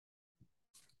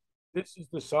This is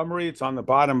the summary. It's on the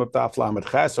bottom of Daf Lamed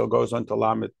Ches, so it goes on to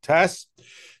Lamed Tes.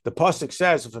 The pasuk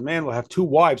says, if a man will have two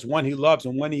wives, one he loves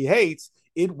and one he hates,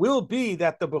 it will be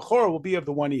that the Bechor will be of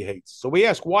the one he hates. So we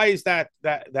ask, why is that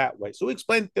way? So we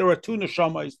explained there are two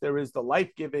neshamas. There is the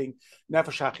life-giving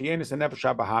Nefesh HaChiyonus and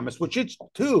Nefesh HaBahamis, which it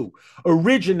too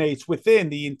originates within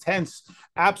the intense,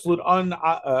 absolute,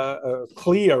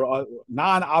 clear,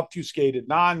 non-obfuscated,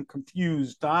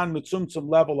 non-confused, non-mitzumtzum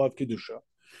level of Kedusha.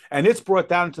 And it's brought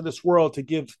down into this world to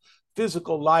give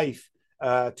physical life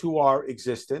to our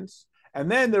existence.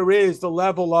 And then there is the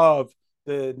level of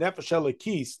the Nefesh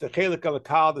Elikis, the Chelik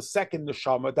Elikal, the second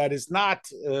neshama, that is not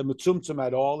mitzumtzum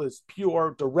at all, is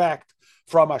pure, direct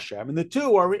from Hashem. And the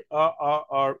two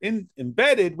are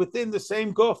embedded within the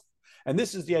same guf. And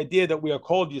this is the idea that we are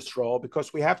called Yisrael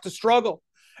because we have to struggle.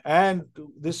 And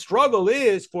the struggle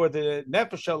is for the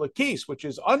Nefesh Elikis, which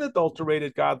is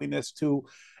unadulterated godliness, to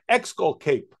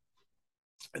exculcate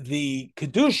the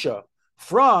Kedusha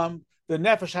from the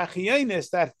Nefesh HaChiyonus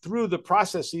that through the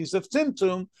processes of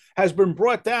Tzimtzum has been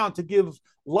brought down to give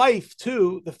life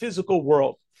to the physical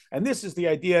world. And this is the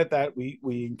idea that we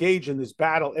engage in this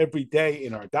battle every day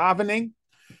in our davening.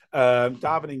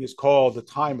 Davening is called the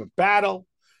time of battle.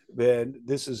 Then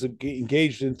this is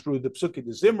engaged in through the Psuki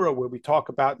de Zimra, where we talk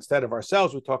about, instead of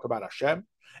ourselves, we talk about Hashem.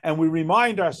 And we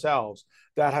remind ourselves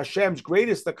that Hashem's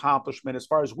greatest accomplishment, as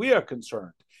far as we are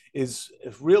concerned, is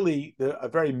really a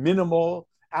very minimal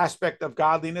aspect of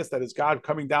godliness, that is God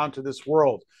coming down to this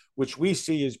world, which we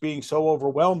see as being so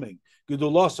overwhelming.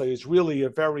 Gedulosa is really a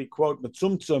very, quote,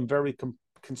 mitzumtzum, very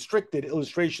constricted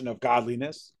illustration of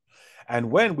godliness. And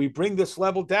when we bring this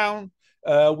level down,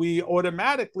 we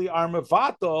automatically are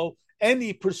mevatel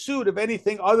any pursuit of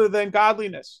anything other than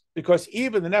godliness, because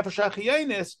even the Nefesh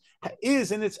HaChiyonus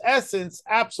is in its essence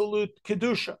absolute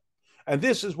Kedusha. And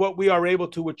this is what we are able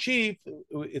to achieve.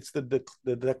 It's the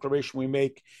declaration we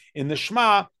make in the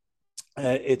Shema.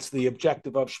 It's the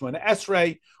objective of Shemona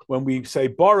Esrei. When we say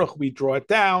Baruch, we draw it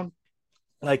down.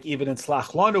 Like even in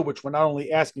Slach Lanu, which we're not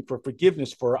only asking for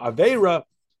forgiveness for Aveira,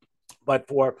 but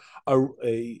for a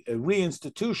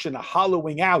reinstitution, a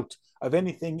hollowing out of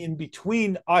anything in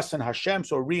between us and Hashem,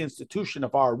 so a reinstitution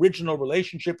of our original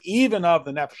relationship, even of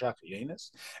the Nefesh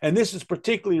HaChiyonus. And this is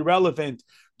particularly relevant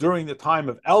during the time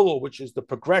of Elul, which is the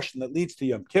progression that leads to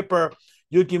Yom Kippur.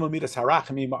 Yud Gimel Midas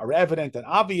Harachamim are evident and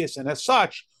obvious, and as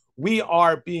such, we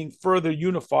are being further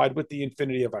unified with the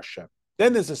infinity of Hashem.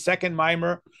 Then there's a second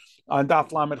mimer on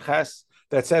Daf Lamed Ches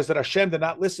that says that Hashem did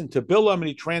not listen to Bilam and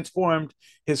he transformed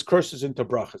his curses into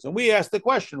brachas. And we ask the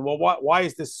question, well, why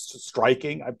is this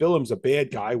striking? Bilam's a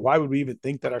bad guy. Why would we even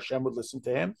think that Hashem would listen to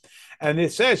him? And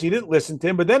it says he didn't listen to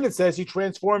him, but then it says he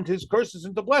transformed his curses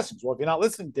into blessings. Well, if you're not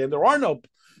listening to him, there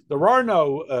are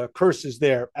no curses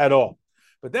there at all.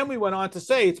 But then we went on to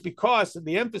say it's because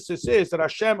the emphasis is that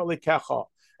Hashem Elikecha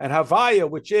and Havaya,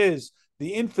 which is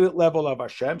the infinite level of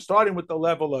Hashem, starting with the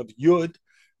level of Yud,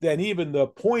 then even the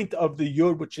point of the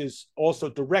Yud, which is also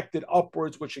directed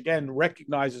upwards, which again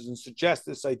recognizes and suggests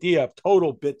this idea of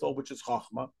total bittul, which is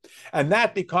Chachma. And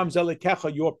that becomes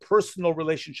Elikecha, your personal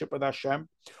relationship with Hashem,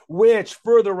 which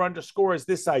further underscores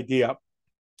this idea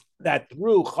that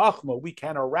through Chachma, we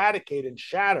can eradicate and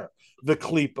shatter the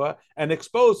Klipa and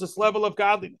expose this level of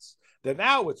godliness. That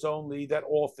now it's only that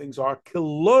all things are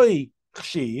Kiloi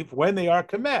Chshiv when they are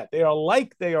Kemet. They are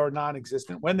like they are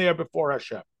non-existent when they are before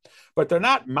Hashem. But they're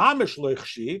not mamish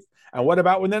loichshiv. And what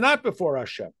about when they're not before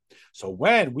Hashem? So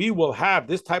when we will have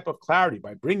this type of clarity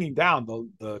by bringing down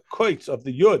the koitz of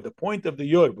the yud, the point of the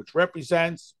yud, which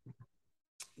represents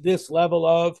this level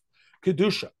of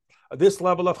kedusha, this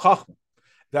level of chachma,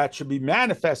 that should be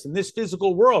manifest in this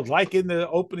physical world, like in the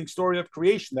opening story of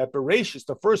creation, that Bereshis,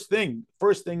 the first thing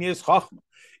is chachma,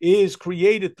 is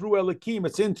created through Elokim,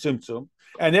 it's in Tzimtzum,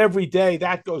 and every day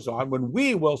that goes on. When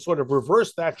we will sort of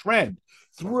reverse that trend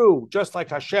through, just like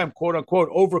Hashem, quote unquote,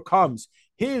 overcomes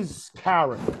his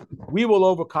character, we will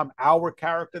overcome our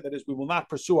character. That is, we will not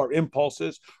pursue our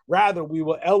impulses. Rather, we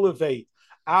will elevate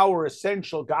our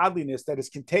essential godliness that is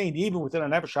contained even within our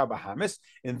Nefesh HaBahamis.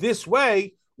 In this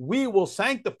way, we will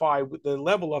sanctify with the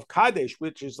level of Kadesh,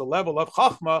 which is the level of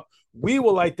Chachma. We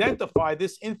will identify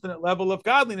this infinite level of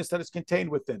godliness that is contained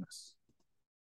within us.